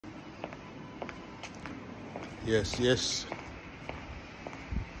Yes, yes.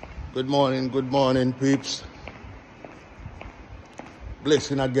 Good morning, peeps.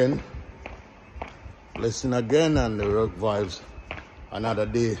 Blessing again. Blessing again, and the rock vibes. Another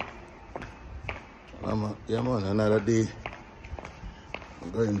day. Yeah, man, another day. I'm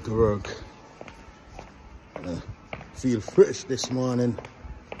going to work. Feel fresh this morning.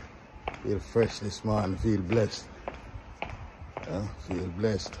 Feel fresh this morning. Feel blessed. Feel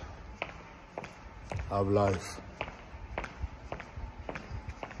blessed. Have life.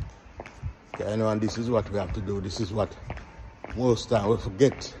 Okay, I know, and this is what we have to do. This is what most time we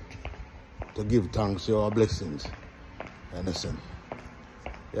forget, to give thanks to our blessings. You understand?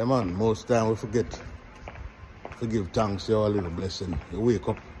 Yeah, man, most time we forget to give thanks to our little blessing. You wake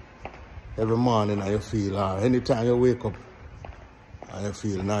up every morning and you feel, anytime you wake up and you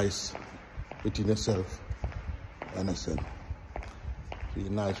feel nice within yourself. You understand?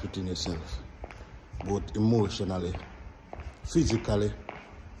 Feel nice within yourself, both emotionally, physically.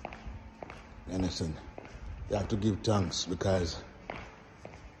 You understand? You have to give thanks, because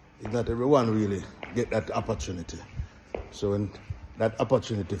it's not everyone really get that opportunity. So when that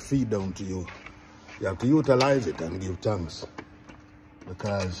opportunity feed down to you, you have to utilize it and give thanks.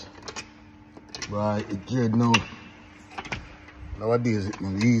 Because, boy, it's dread now. Nowadays it's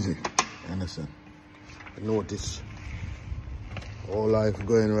not easy. You understand? You notice all life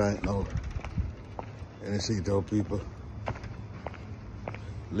going right now. And you see it, how people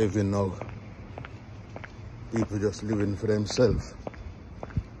living now. People just living for themselves.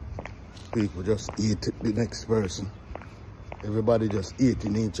 People just eat the next person. Everybody just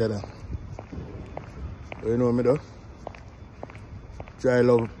eating each other. You know me though? Try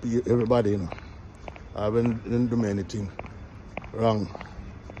love everybody, you know. I haven't done anything wrong.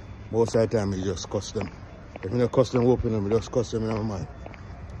 Most of the time, you just cuss them. If you don't cuss them open them, you just cuss them in my mind.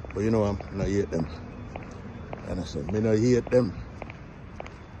 But you know, I don't hate them. Understand? I don't hate them.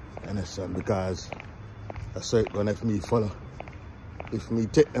 Understand? Because that's how it's gonna, if me follow. If me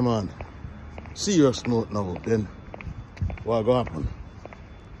take them on serious note now, then what gonna happen?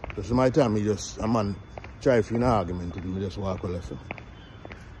 Just my time, a man try for an argument with me, just walk away left him.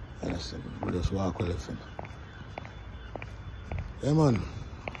 Understand? We just walk away left him. Yeah, man.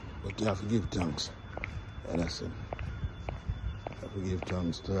 But you have to give thanks. Understand? You have to give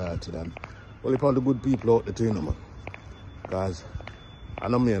thanks to that. And well, if all the good people out there too, you know, man. Because I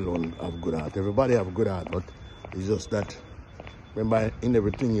know me alone have good heart. Everybody have good heart, but it's just that, remember, in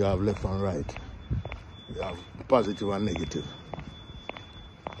everything you have left and right. You have positive and negative.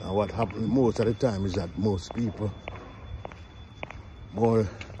 And what happens most of the time is that most people, more,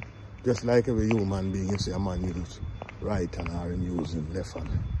 just like every human being, you see a man use right hand or him using left hand,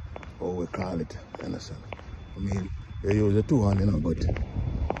 or we call it, you understand? I mean, you use the two hand, you know, but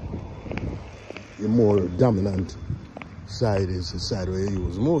the more dominant side is the side where you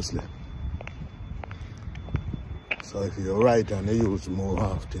use mostly. So if you're right hand, you use more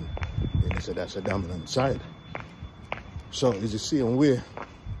often, then you say that's a dominant side. So it's the same way,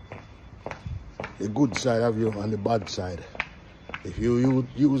 the good side of you and the bad side. If you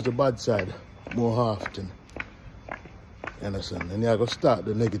use the bad side more often, you understand, then you're going to start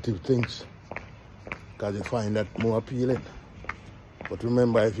the negative things, because you find that more appealing. But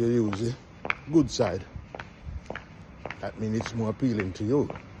remember, if you use the good side, that means it's more appealing to you.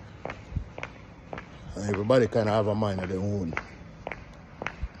 And everybody kind of have a mind of their own.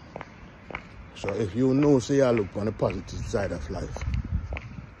 So if you know, say you look on the positive side of life,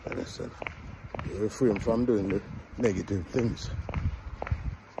 understand, you refrain from doing the negative things.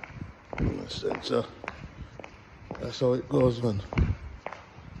 Understand? So that's how it goes, man.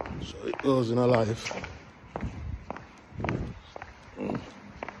 So it goes in our life.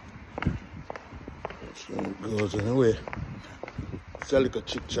 So it goes anyway. It's a little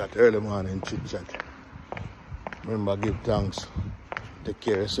chit chat, early morning chit chat. Remember, give thanks, take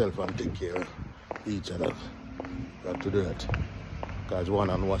care of yourself and take care of each other. You have to do that, because one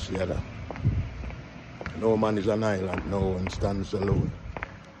hand wash the other. No man is an island, no one stands alone.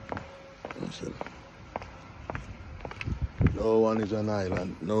 Listen. No one is an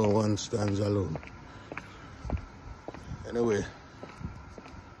island, no one stands alone. Anyway,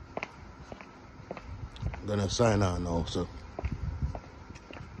 I'm gonna sign on now, so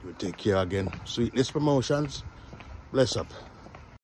you take care again. Sweetness Promotions, bless up.